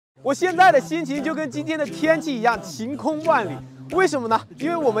我现在的心情就跟今天的天气一样，晴空万里。为什么呢？因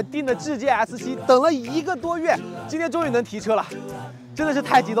为我们订的智界S7等了1个多月，今天终于能提车了，真的是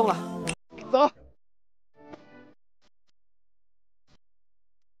太激动了。走。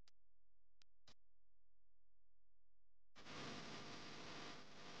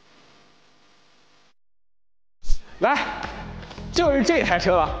来，就是这台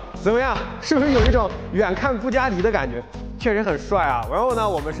车了，怎么样？是不是有一种远看布加迪的感觉？确实很帅啊。然后呢，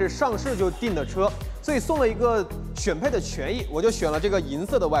我们是上市就订的车，所以送了一个选配的权益，我就选了这个银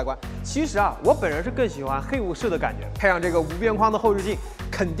色的外观。其实啊，我本人是更喜欢黑武士的感觉，配上这个无边框的后视镜，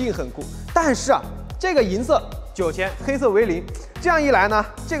肯定很酷。但是啊，这个银色9000，黑色为0，这样一来呢，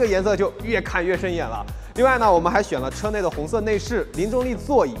这个颜色就越看越生眼了。另外呢，我们还选了车内的红色内饰、零重力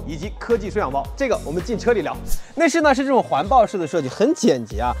座椅以及科技水氧包，这个我们进车里聊。内饰呢是这种环抱式的设计，很简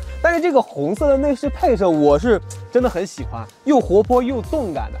洁啊。但是这个红色的内饰配色我是真的很喜欢，又活泼又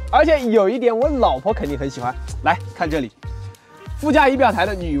动感的，而且有一点我老婆肯定很喜欢。来看这里，副驾仪表台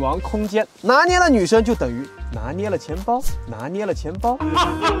的女王空间，拿捏了女生就等于拿捏了钱包，拿捏了钱包。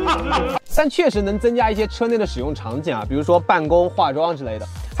但确实能增加一些车内的使用场景啊，比如说办公、化妆之类的。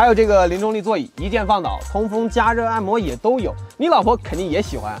还有这个零重力座椅，一键放倒，通风、加热、按摩也都有，你老婆肯定也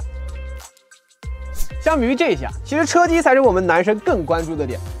喜欢。相比于这些啊，其实车机才是我们男生更关注的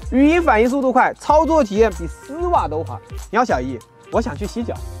点。语音反应速度快，操作体验比丝袜都滑。你好，小姨，我想去洗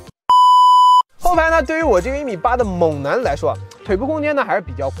脚。后排呢，对于我这个1.8米的猛男来说，腿部空间呢还是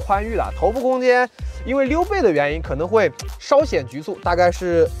比较宽裕的，头部空间因为溜背的原因可能会稍显局促，大概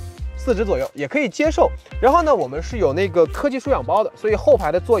是4指左右，也可以接受。然后呢，我们是有那个科技舒氧包的，所以后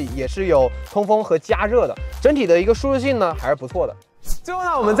排的座椅也是有通风和加热的，整体的一个舒适性呢还是不错的。最后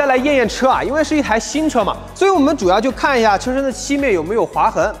呢，我们再来验验车啊，因为是一台新车嘛，所以我们主要就看一下车身的漆面有没有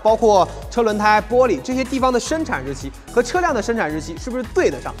划痕，包括车轮胎、玻璃这些地方的生产日期和车辆的生产日期是不是对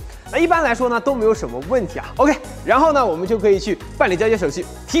得上。那一般来说呢都没有什么问题啊。OK， 然后呢我们就可以去办理交接手续，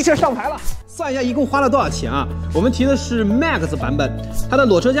提车上牌了。算一下一共花了多少钱啊？我们提的是 Max 版本，它的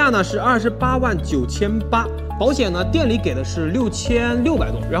裸车价呢是289800，保险呢店里给的是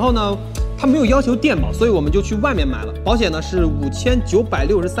6600多，然后呢它没有要求电保，所以我们就去外面买了，保险呢是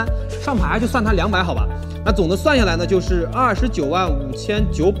5963，上牌就算它200好吧？那总的算下来呢就是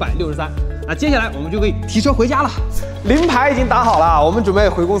295963。那接下来我们就可以提车回家了。临牌已经打好了，我们准备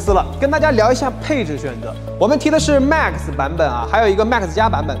回公司了。跟大家聊一下配置选择，我们提的是 Max 版本啊，还有一个 Max 加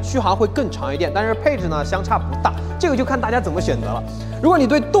版本，续航会更长一点，但是配置呢相差不大，这个就看大家怎么选择了。如果你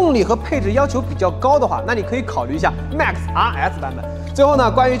对动力和配置要求比较高的话，那你可以考虑一下 Max RS 版本。最后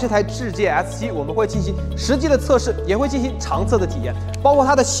呢，关于这台智界 S7，我们会进行实际的测试，也会进行长测的体验，包括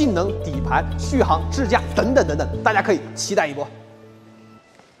它的性能、底盘、续航、智驾等等等等，大家可以期待一波。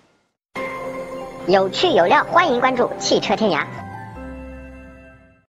有趣有料，欢迎关注汽车天涯。